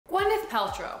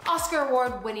Paltrow, Oscar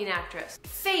award-winning actress,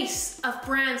 face of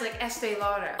brands like Estee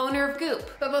Lauder, owner of Goop,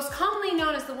 but most commonly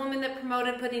known as the woman that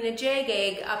promoted putting a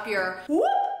jag up your whoop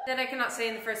that I cannot say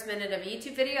in the first minute of a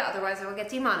YouTube video, otherwise I will get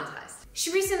demonetized.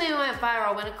 She recently went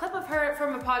viral when a clip of her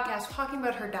from a podcast talking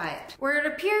about her diet, where it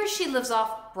appears she lives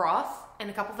off broth and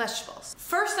a couple vegetables.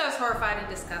 First I was horrified and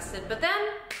disgusted, but then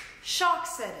shock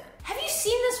set in. Have you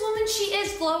seen this woman? She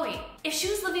is glowing. If she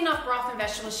was living off broth and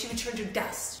vegetables, she would turn to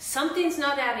dust. Something's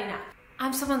not adding up.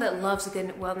 I'm someone that loves a good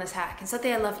wellness hack, and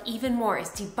something I love even more is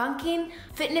debunking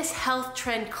fitness health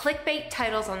trend clickbait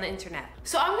titles on the internet.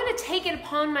 So I'm gonna take it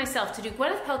upon myself to do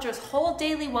Gwyneth Paltrow's whole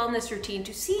daily wellness routine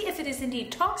to see if it is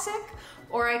indeed toxic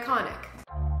or iconic.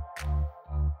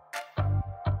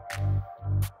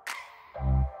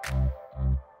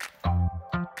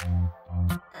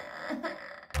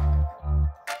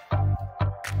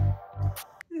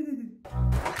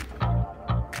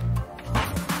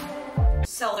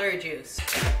 Celery juice.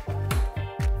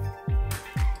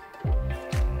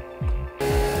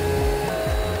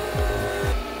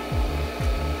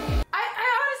 I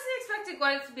honestly expected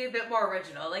Gwyneth to be a bit more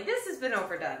original. Like, this has been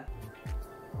overdone.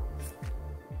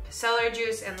 Celery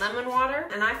juice and lemon water,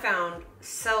 and I found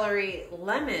celery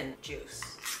lemon juice.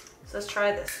 So let's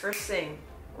try this. First thing,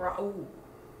 raw. Ooh,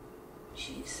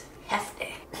 jeez,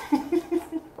 hefty.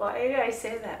 Why did I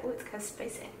say that? Ooh, it's kind of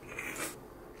spicy.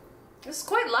 This is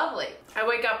quite lovely. I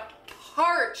wake up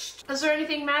parched. Is there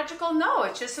anything magical? No,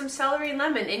 it's just some celery and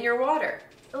lemon in your water.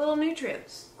 A little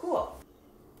nutrients. Cool.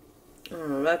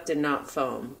 Oh, that did not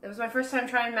foam. It was my first time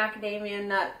trying macadamia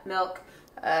nut milk.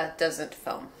 Doesn't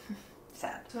foam.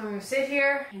 Sad. So I'm gonna sit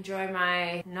here, enjoy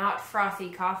my not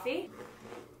frothy coffee.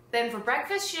 Then for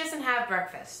breakfast, she doesn't have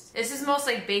breakfast. This is most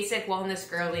like basic wellness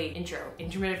girly intro.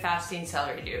 Intermittent fasting,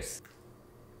 celery juice.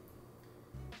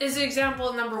 Is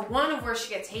example number one of where she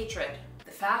gets hatred,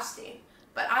 the fasting.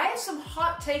 But I have some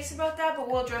hot takes about that, but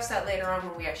we'll address that later on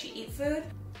when we actually eat food.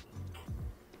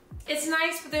 It's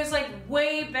nice, but there's like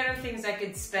way better things I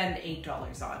could spend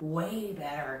 $8 on. Way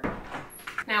better.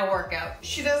 Now workout.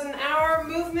 She does an hour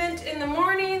movement in the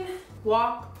morning,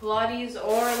 walk, Pilates,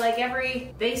 or like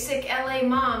every basic LA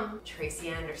mom, Tracy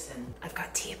Anderson. I've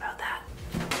got tea about that.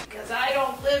 Because I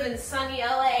don't live in sunny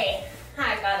LA.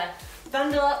 I gotta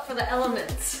bundle up for the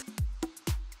elements.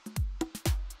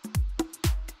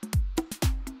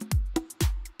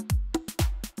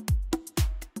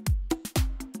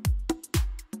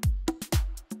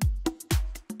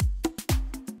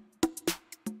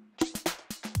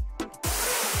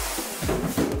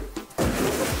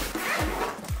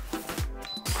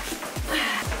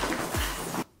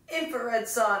 Infrared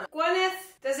sauna. Gwyneth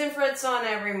does infrared sauna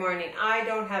every morning. I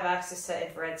don't have access to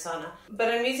infrared sauna, but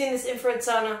I'm using this infrared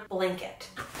sauna blanket.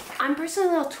 I'm personally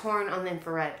a little torn on the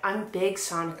infrared. I'm a big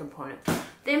sauna component.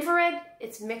 The infrared,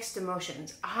 it's mixed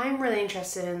emotions. I'm really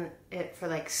interested in it for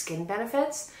like skin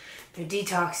benefits. For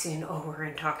detoxing, oh, we're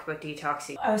gonna talk about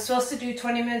detoxing. I was supposed to do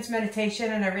 20 minutes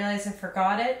meditation and I realized I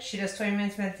forgot it. She does 20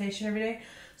 minutes meditation every day.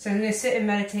 So I'm gonna sit and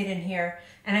meditate in here,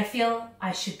 and I feel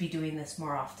I should be doing this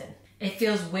more often. It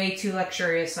feels way too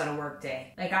luxurious on a work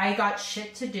day. Like, I got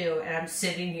shit to do and I'm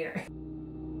sitting here.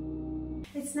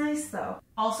 It's nice though.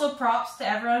 Also, props to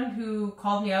everyone who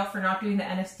called me out for not doing the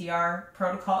NSDR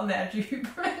protocol in the Andrew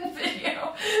Huberman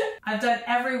video. I've done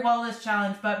every wellness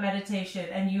challenge but meditation,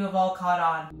 and you have all caught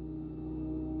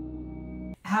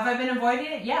on. Have I been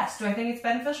avoiding it? Yes. Do I think it's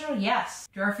beneficial? Yes.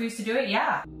 Do I refuse to do it?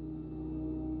 Yeah.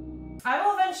 I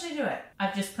will eventually do it.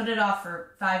 I've just put it off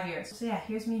for 5 years. So yeah,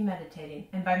 here's me meditating.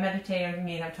 And by meditating, I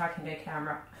mean I'm talking to a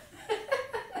camera.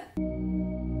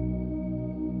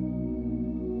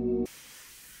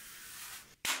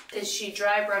 Is she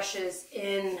dry brushes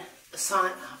in a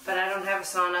sauna, but I don't have a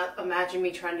sauna. Imagine me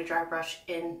trying to dry brush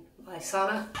in my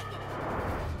sauna.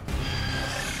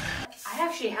 I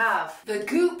actually have the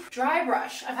Goop dry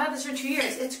brush. I've had this for 2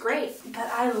 years. It's great, but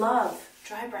I love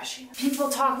dry brushing. People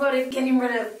talk about it getting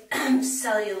rid of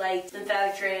cellulite,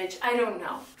 lymphatic drainage. I don't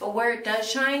know. But where it does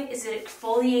shine is it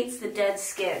exfoliates the dead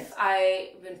skin.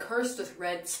 I've been cursed with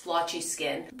red splotchy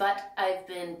skin, but I've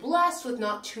been blessed with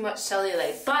not too much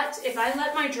cellulite. But if I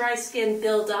let my dry skin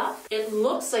build up, it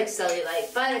looks like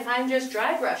cellulite. But if I'm just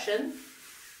dry brushing,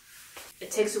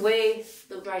 it takes away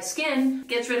the dry skin,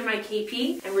 gets rid of my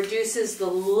KP, and reduces the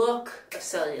look of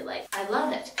cellulite. I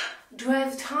love it. Do I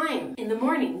have time in the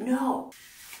morning? No.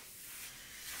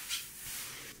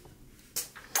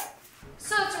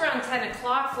 So it's around 10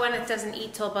 o'clock when it doesn't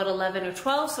eat till about 11 or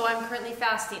 12, so I'm currently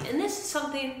fasting. And this is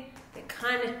something that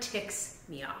kind of ticks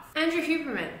me off. Andrew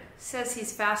Huberman says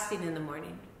he's fasting in the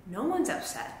morning. No one's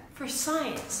upset. For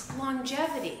science,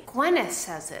 longevity. Gwyneth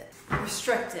says it.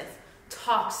 Restrictive,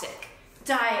 toxic,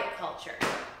 diet culture.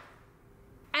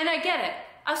 And I get it.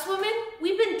 Us women,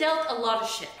 we've been dealt a lot of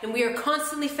shit and we are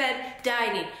constantly fed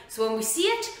dieting. So when we see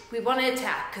it, we want to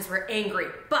attack because we're angry.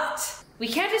 But we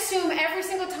can't assume every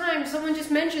single time someone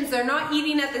just mentions they're not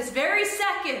eating at this very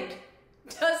second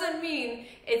doesn't mean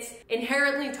it's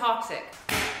inherently toxic.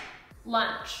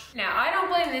 Lunch. Now, I don't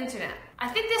blame the internet. I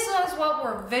think this is what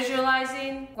we're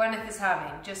visualizing Gwyneth is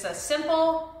having. Just a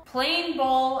simple, plain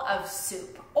bowl of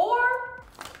soup. Or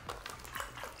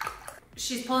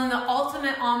she's pulling the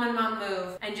ultimate almond mom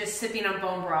move and just sipping on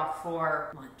bone broth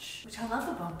for lunch. Which I love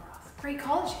the bone broth. Great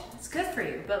collagen, it's good for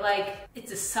you. But like,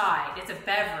 it's a side, it's a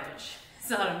beverage. It's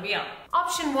not a meal.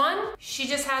 Option one, she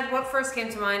just had what first came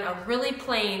to mind, a really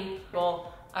plain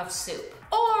bowl of soup.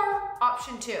 Or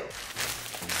option two.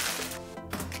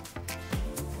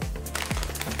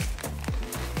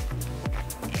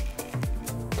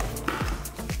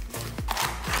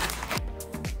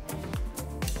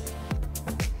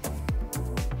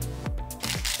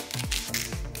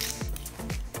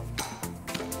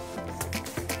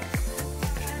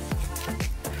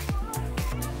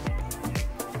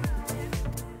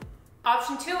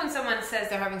 Option two, when someone says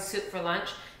they're having soup for lunch,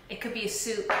 it could be a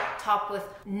soup topped with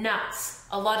nuts,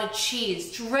 a lot of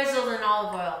cheese, drizzled in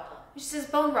olive oil. She says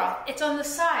bone broth, it's on the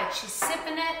side. She's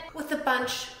sipping it with a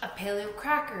bunch of paleo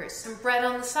crackers, some bread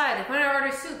on the side. Like when I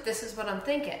order soup, this is what I'm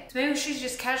thinking. So maybe she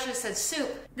just casually said soup.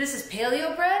 This is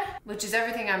paleo bread, which is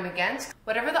everything I'm against.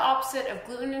 Whatever the opposite of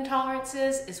gluten intolerance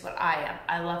is what I am.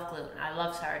 I love gluten, I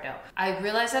love sourdough. I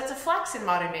realize that's a flex in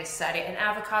modern day society. An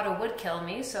avocado would kill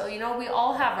me, so you know, we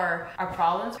all have our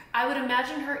problems. I would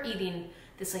imagine her eating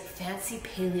this like fancy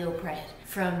paleo bread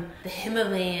from the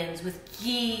Himalayas with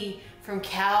ghee, from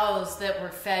cows that were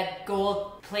fed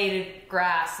gold-plated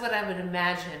grass. What I would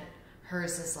imagine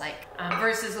hers is like.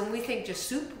 Versus when we think just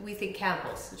soup, we think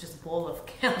Campbell's, just a bowl of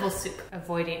Campbell's soup.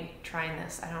 Avoiding trying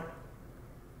this, it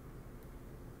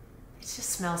just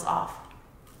smells off.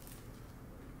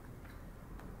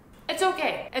 It's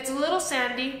okay, it's a little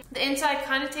sandy. The inside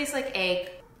kind of tastes like egg.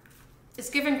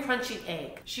 It's given crunchy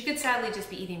egg. She could sadly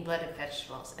just be eating blood and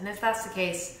vegetables. And if that's the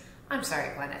case, I'm sorry,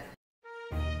 Gwyneth.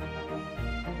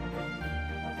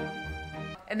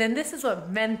 And then this is what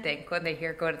men think when they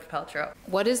hear Gwyneth Paltrow.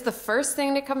 What is the first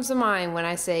thing that comes to mind when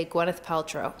I say Gwyneth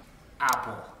Paltrow?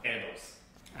 Apple. Handles.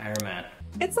 Iron Man.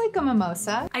 It's like a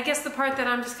mimosa. I guess the part that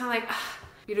I'm just kind of like,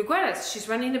 you know, Gwyneth, she's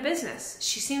running a business.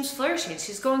 She seems flourishing.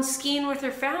 She's going skiing with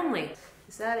her family.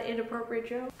 Is that an inappropriate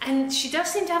joke? And she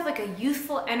does seem to have like a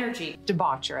youthful energy.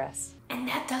 Debaucherous. And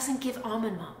that doesn't give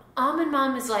almond mom. Almond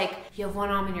mom is like, you have one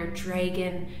arm and you're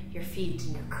dragging your feet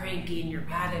and you're cranky and you're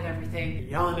mad at everything. You're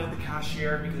yelling at the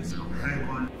cashier because you're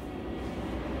one.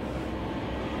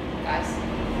 Guys,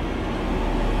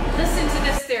 listen to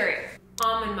this theory.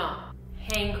 Almond mom,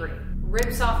 hangry,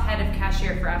 rips off head of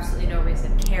cashier for absolutely no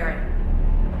reason. Karen.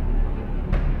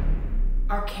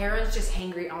 Are Karens just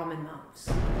hangry almond moms?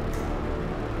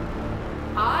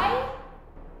 I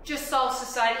just solved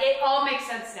society. It all makes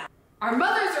sense now. Our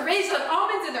mothers are raised on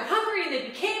almonds and they're hungry and they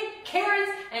became Karens,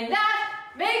 and that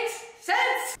makes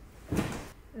sense.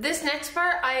 This next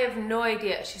part, I have no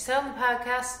idea. She said on the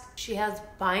podcast she has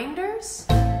binders.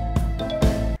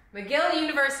 McGill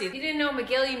University. If you didn't know,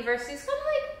 McGill University is kind of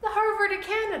like the Harvard of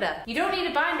Canada. You don't need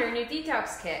a binder in your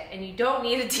detox kit, and you don't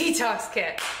need a detox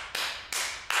kit.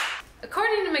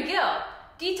 According to McGill,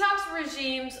 detox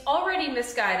regimes, already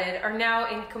misguided, are now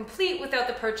incomplete without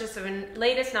the purchase of a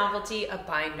latest novelty, a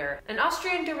binder. An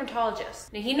Austrian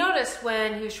dermatologist. Now, he noticed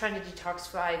when he was trying to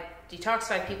detoxify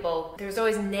people, there was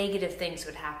always negative things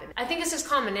would happen. I think it's just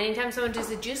common. Anytime someone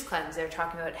does a juice cleanse, they're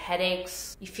talking about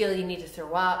headaches, you feel you need to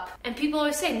throw up. And people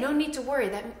always say, no need to worry,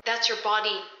 that's your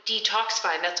body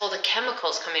detoxifying. That's all the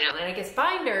chemicals coming out. And I guess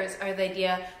binders are the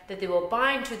idea that they will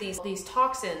bind to these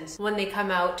toxins when they come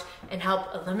out and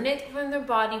help eliminate them from their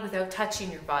body without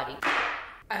touching your body.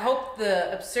 I hope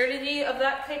the absurdity of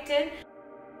that kicked in.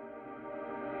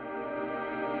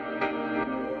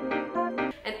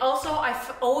 And also,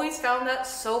 I've always found that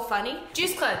so funny.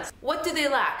 Juice cleanse. What do they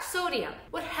lack? Sodium.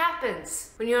 What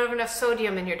happens when you don't have enough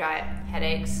sodium in your diet?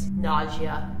 Headaches,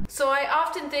 nausea. So I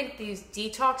often think these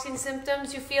detoxing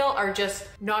symptoms you feel are just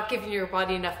not giving your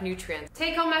body enough nutrients.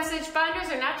 Take-home message, binders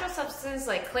are natural substances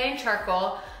like clay and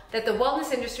charcoal that the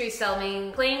wellness industry is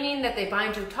selling, claiming that they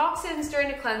bind to toxins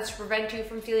during a cleanse to prevent you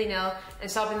from feeling ill and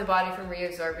stopping the body from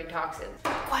reabsorbing toxins.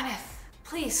 Gwyneth,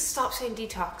 please stop saying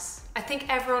detox. I think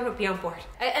everyone would be on board.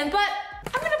 But I'm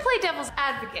gonna play devil's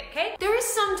advocate, okay? There is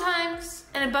sometimes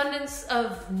an abundance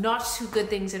of not too good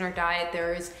things in our diet.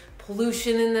 There is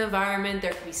pollution in the environment.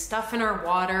 There could be stuff in our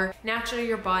water. Naturally,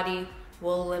 your body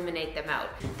we'll eliminate them out.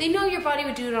 They know your body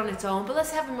would do it on its own, but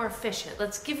let's have it more efficient.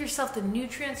 Let's give yourself the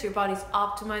nutrients your body's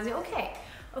optimizing.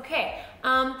 Okay,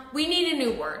 we need a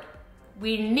new word.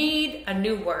 We need a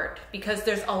new word because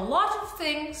there's a lot of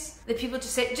things that people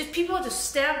just say, people just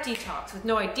stamp detox with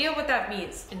no idea what that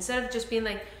means. Instead of just being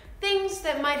like, things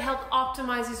that might help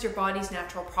optimizes your body's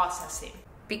natural processing.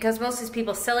 Because most of these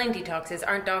people selling detoxes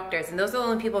aren't doctors, and those are the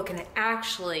only people who can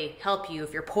actually help you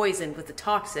if you're poisoned with the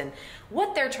toxin.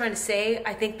 What they're trying to say,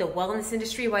 I think the wellness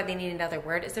industry, why they need another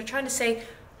word, is they're trying to say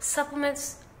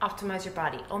supplements optimize your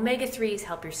body. Omega-3s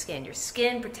help your skin. Your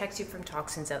skin protects you from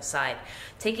toxins outside.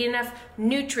 Taking enough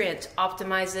nutrients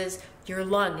optimizes your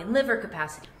lung and liver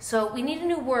capacity. So we need a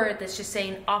new word that's just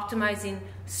saying optimizing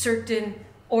certain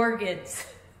organs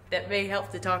that may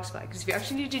help detoxify. Because if you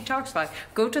actually need to detoxify,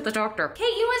 go to the doctor. Okay, USC,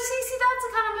 see, that's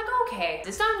a kind of like, okay,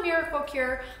 it's not a miracle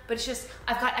cure, but it's just,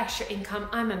 I've got extra income,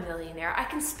 I'm a millionaire. I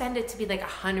can spend it to be like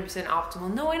 100%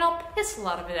 optimal, knowing I'll piss a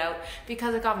lot of it out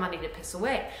because I got money to piss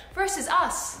away. Versus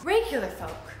us, regular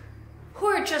folk, who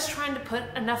are just trying to put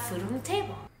enough food on the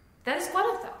table. That is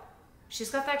Gwyneth though. She's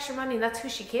got the extra money, and that's who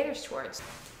she caters towards.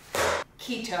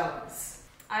 Ketones.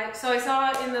 So I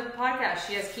saw in the podcast,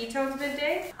 she has ketones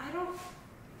midday.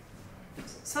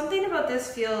 Something about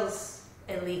this feels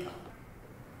illegal.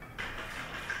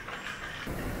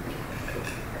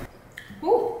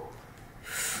 Ooh.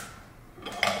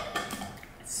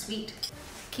 It's sweet.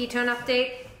 Ketone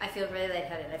update. I feel really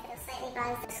lightheaded. I feel slightly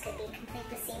buzzed. This could be complete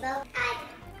placebo.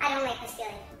 I don't like this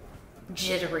feeling.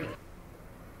 Jittery.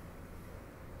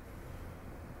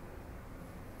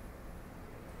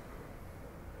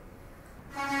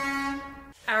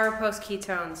 Hour post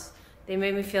ketones. They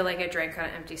made me feel like I drank on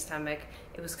an empty stomach.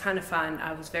 It was kind of fun.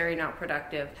 I was very not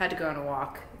productive. Had to go on a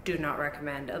walk. Do not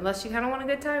recommend. Unless you kind of want a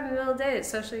good time in the middle of the day. It's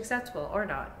socially acceptable or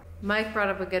not. Mike brought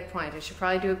up a good point. I should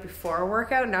probably do it before a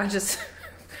workout, not just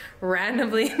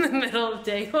randomly in the middle of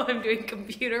the day while I'm doing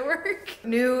computer work.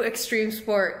 New extreme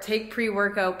sport. Take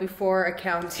pre-workout before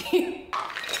accounting.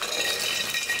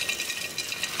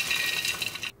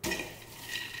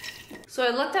 So I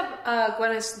looked up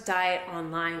Gwyneth's diet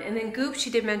online, and then Goop, she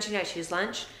did mention that she has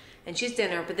lunch and she's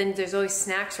dinner, but then there's always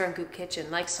snacks around Goop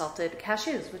Kitchen, like salted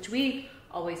cashews, which we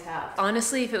always have.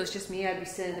 Honestly, if it was just me, I'd be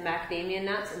sending the macadamia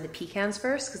nuts and the pecans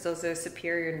first, because those are a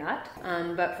superior nut.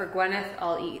 But for Gwyneth,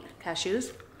 I'll eat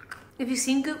cashews. Have you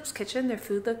seen Goop's Kitchen? Their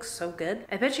food looks so good.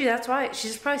 I bet you that's why.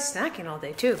 She's probably snacking all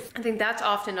day too. I think that's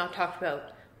often not talked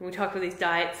about. When we talk about these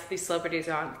diets these celebrities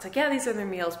are on, it's like, yeah, these are their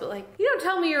meals, but like, you don't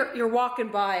tell me you're walking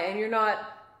by and you're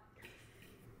not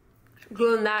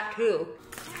doing that too.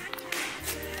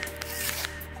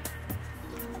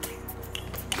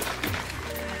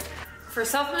 For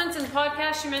supplements in the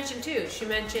podcast, she mentioned too. She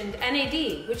mentioned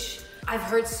NAD, which I've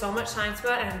heard so much science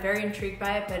about and I'm very intrigued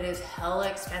by it, but it is hella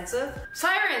expensive.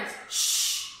 Sirens, shh.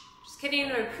 Kidding,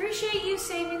 we appreciate you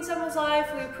saving someone's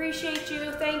life. We appreciate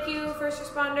you. Thank you, first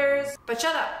responders. But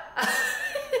shut up.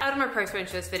 Out of my price range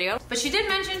for this video. But she did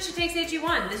mention she takes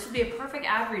AG1. This would be a perfect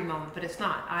ad read moment, but it's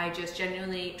not. I just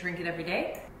genuinely drink it every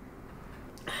day.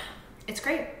 It's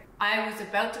great. I was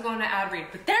about to go into ad read,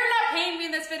 but they're not paying me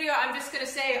in this video. I'm just gonna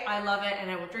say I love it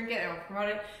and I will drink it and I will promote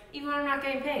it, even when I'm not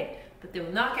getting paid. But they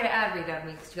will not get an ad read on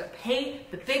me because you gotta pay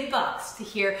the big bucks to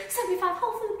hear 75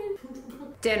 whole food news.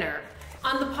 Dinner.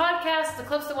 On the podcast, the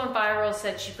clips that went viral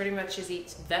said she pretty much just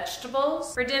eats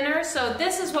vegetables for dinner. So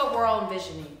this is what we're all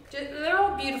envisioning. They're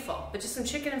all beautiful, but just some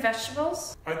chicken and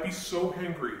vegetables. I'd be so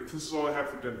hungry if this is all I had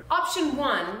for dinner. Option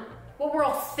one, what we're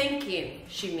all thinking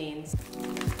she means.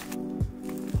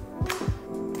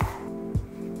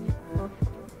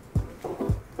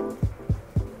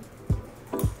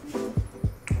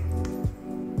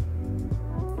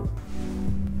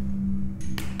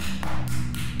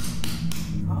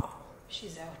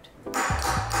 She's out.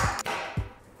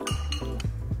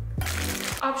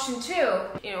 Option two,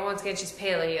 once again, she's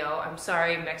paleo. I'm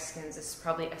sorry, Mexicans, this is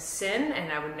probably a sin,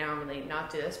 and I would normally not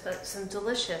do this, but some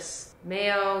delicious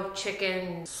mayo,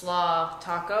 chicken, slaw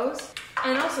tacos.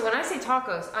 And also, when I say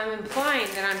tacos, I'm implying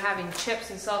that I'm having chips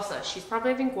and salsa. She's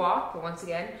probably having guac, but once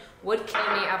again, would kill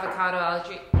me, avocado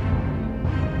allergy.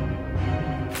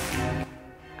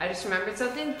 I just remembered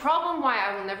something. Problem why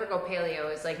I will never go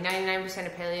paleo is like 99%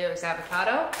 of paleo is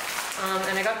avocado.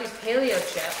 And I got these paleo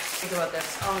chips. Think about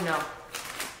this. Oh no.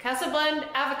 Casa Blend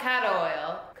avocado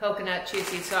oil, coconut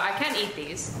juicy. So I can't eat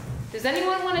these. Does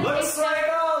anyone want to taste them? Looks like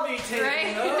I'll be taking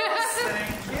Right? those.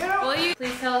 Thank you. Will you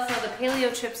please tell us how the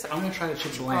paleo chips are? I'm gonna try the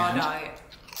chips Raw bland. diet.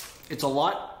 It's a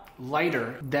lot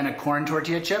lighter than a corn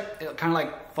tortilla chip. It kind of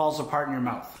like falls apart in your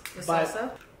mouth. The But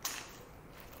salsa?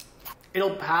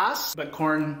 It'll pass, but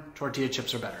corn tortilla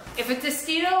chips are better. If a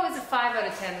Tostito is a 5 out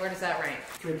of 10, where does that rank?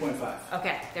 3.5.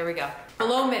 Okay, there we go.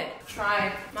 Below mid.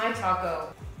 Try my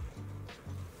taco.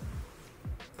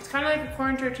 It's kind of like a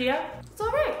corn tortilla. It's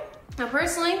all right. Now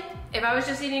personally, if I was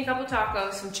just eating a couple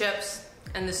tacos, some chips,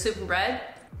 and the soup and bread,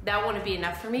 that wouldn't be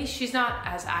enough for me. She's not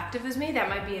as active as me. That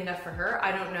might be enough for her.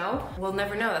 I don't know. We'll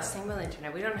never know. That's the thing with the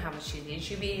internet. We don't know how much she's eating.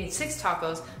 She'd be eating 6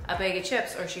 tacos, a bag of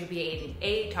chips, or she'd be eating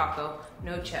 8 taco,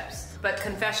 no chips. But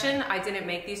confession, I didn't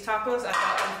make these tacos. I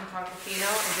got them from Tacofino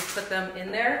and just put them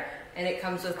in there. And it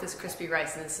comes with this crispy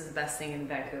rice, and this is the best thing in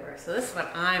Vancouver. So this is what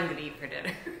I'm gonna eat for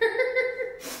dinner.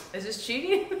 Is this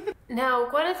cheating? Now,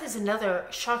 Gwyneth is another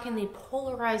shockingly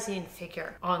polarizing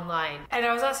figure online. And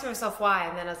I was asking myself why,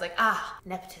 and then I was like,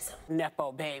 nepotism.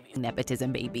 Nepo baby.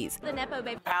 Nepotism babies. The Nepo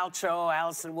baby. Paltrow,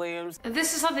 Allison Williams. And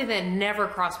this is something that never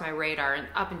crossed my radar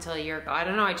up until a year ago. I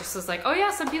don't know, I just was like, oh yeah,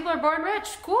 some people are born rich.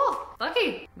 Cool,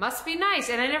 lucky, must be nice.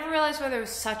 And I never realized why there was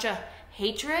such a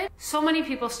hatred. So many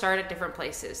people start at different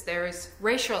places. There is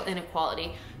racial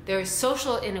inequality, there is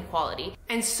social inequality,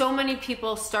 and so many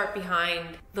people start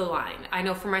behind the line. I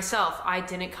know for myself, I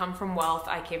didn't come from wealth.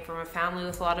 I came from a family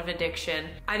with a lot of addiction.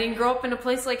 I didn't grow up in a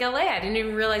place like LA. I didn't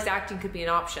even realize acting could be an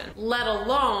option, let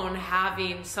alone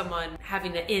having someone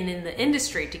having an in the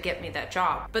industry to get me that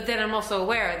job. But then I'm also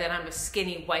aware that I'm a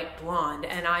skinny white blonde,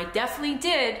 and I definitely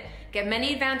did get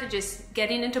many advantages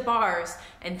getting into bars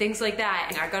and things like that.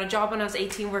 And I got a job when I was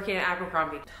 18 working at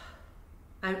Abercrombie.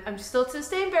 I'm still to this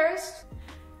day embarrassed.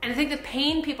 And I think the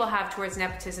pain people have towards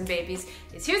nepotism babies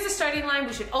is here's the starting line,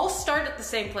 we should all start at the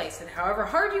same place, and however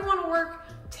hard you want to work,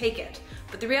 take it.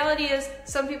 But the reality is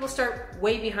some people start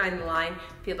way behind the line.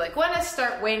 People like Gwyneth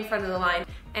start way in front of the line,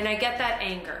 and I get that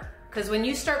anger. Because when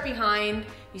you start behind,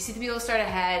 you see the people start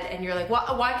ahead, and you're like,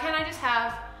 why can't I just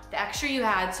have the extra you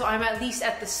had, so I'm at least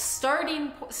at the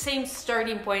same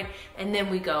starting point, and then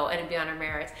we go and be on our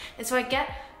merits. And so I get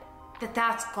that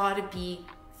that's gotta be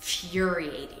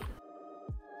infuriating.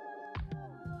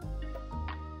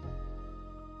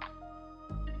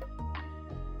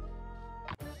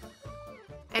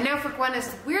 And now for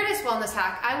Gwyneth's weirdest wellness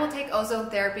hack, I will take ozone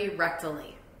therapy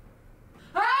rectally.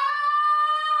 Ah!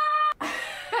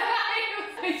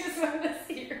 I just want to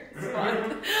see your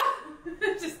response.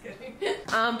 Just kidding.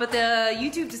 But the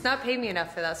YouTube does not pay me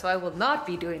enough for that, so I will not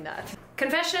be doing that.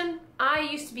 Confession, I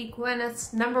used to be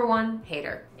Gwyneth's #1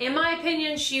 hater. In my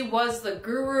opinion, she was the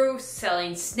guru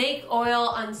selling snake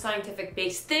oil, unscientific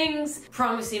based things,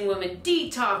 promising women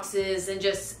detoxes, and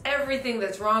just everything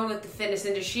that's wrong with the fitness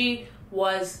industry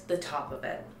was the top of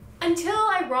it. Until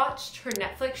I watched her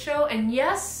Netflix show, and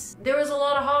yes, there was a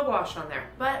lot of hogwash on there,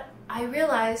 but I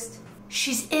realized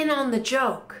she's in on the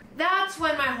joke. That's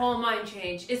when my whole mind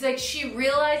changed. It's like she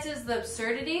realizes the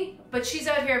absurdity, but she's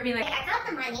out here being like, I got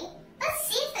the money. Let's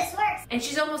see if this works. and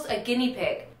she's almost a guinea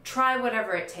pig. Try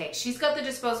whatever it takes. She's got the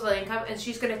disposable income and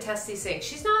she's gonna test these things.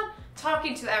 She's not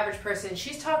talking to the average person.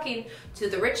 She's talking to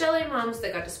the rich LA moms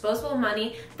that got disposable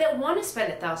money that want to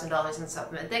spend $1,000 in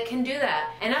supplement, that can do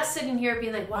that. And us sitting here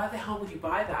being like, why the hell would you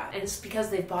buy that? And it's because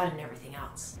they've bought in everything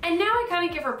else. And now I kind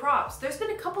of give her props. There's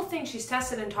been a couple things she's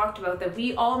tested and talked about that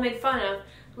we all made fun of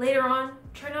later on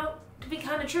turn out to be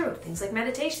kind of true. Things like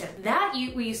meditation. That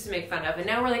we used to make fun of, and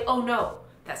now we're like, oh no,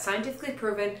 that's scientifically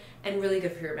proven and really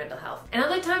good for your mental health. And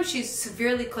other times she's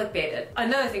severely clickbaited.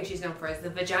 Another thing she's known for is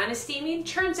the vagina steaming.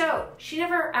 Turns out she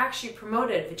never actually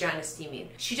promoted vagina steaming.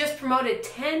 She just promoted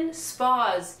 10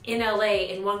 spas in LA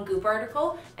in one Goop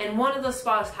article, and one of those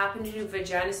spas happened to do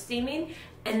vagina steaming,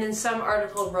 and then some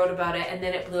article wrote about it, and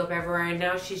then it blew up everywhere, and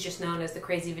now she's just known as the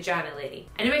crazy vagina lady.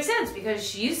 And it makes sense because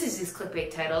she uses these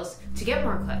clickbait titles to get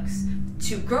more clicks,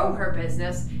 to grow her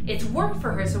business. It's worked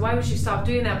for her, so why would she stop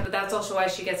doing that? But that's also why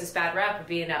she gets this bad rap of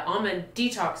being an almond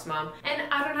detox mom. And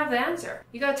I don't have the answer.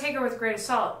 You gotta take her with a grain of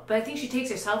salt. But I think she takes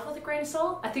herself with a grain of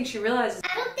salt. I think she realizes,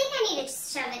 I don't think I need to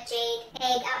shove a jade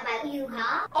egg up my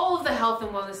hoo-ha. all of the health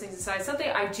and wellness things aside, something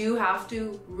I do have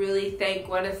to really thank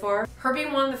Gwyneth for. Her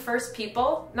being one of the first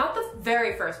people, not the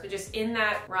very first, but just in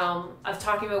that realm of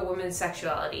talking about women's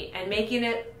sexuality and making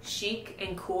it chic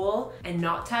and cool and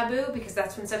not taboo, because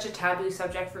that's been such a taboo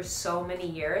subject for so many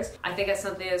years. I think that's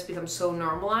something that's become so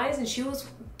normalized, and she was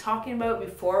talking about it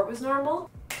before it was normal.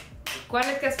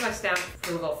 Gwyneth gets my stamp of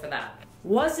approval for that.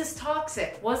 Was this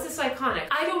toxic? Was this iconic?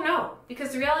 I don't know,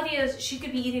 because the reality is she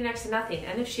could be eating next to nothing,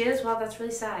 and if she is, well, that's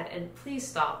really sad, and please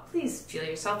stop. Please feel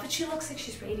yourself, but she looks like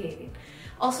she's radiating.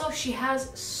 Also, she has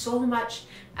so much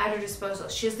at her disposal.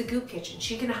 She has the Goop kitchen.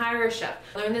 She can hire a chef.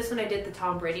 I learned this when I did the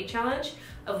Tom Brady challenge,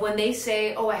 of when they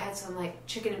say, oh, I had some like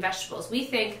chicken and vegetables. We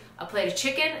think a plate of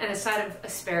chicken and a side of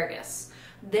asparagus.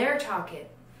 They're talking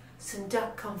some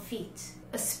duck confit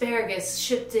asparagus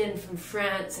shipped in from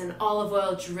France and olive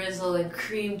oil drizzle and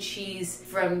cream cheese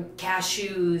from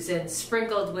cashews and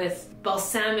sprinkled with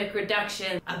balsamic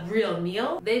reduction, a real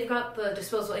meal. They've got the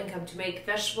disposable income to make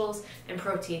vegetables and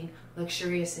protein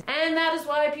luxurious. And that is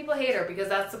why people hate her, because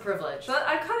that's the privilege. But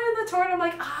I'm kind of in the torn, I'm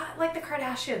like, like the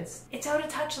Kardashians. It's out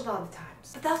of touch a lot of times.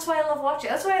 But that's why I love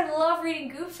watching. That's why I love reading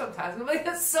Goop sometimes. I'm like,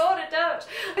 that's so out of touch.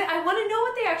 I want to know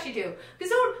what they actually do. Because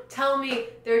don't tell me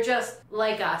they're just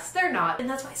like us. They're not. And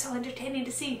that's why it's so entertaining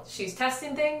to see. She's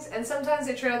testing things, and sometimes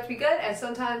they turn out to be good, and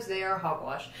sometimes they are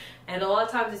hogwash. And a lot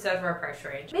of times it's out of our price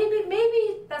range.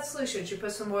 Maybe that solution should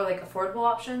put some more like affordable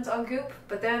options on Goop,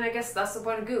 but then I guess that's the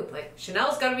point of Goop. Like,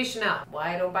 Chanel's gotta be Chanel.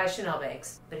 Why I don't buy Chanel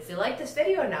bags? But if you like this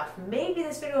video enough, maybe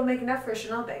this video will make enough for a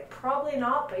Chanel bag. Probably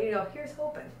not, but you know, here's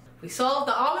hoping. We solved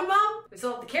the almond mom, we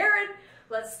solved the Karen.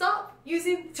 Let's stop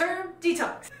using the term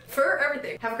detox for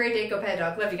everything. Have a great day, go pet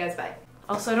dog. Love you guys, bye.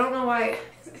 Also, I don't know why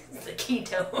it's the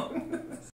ketone.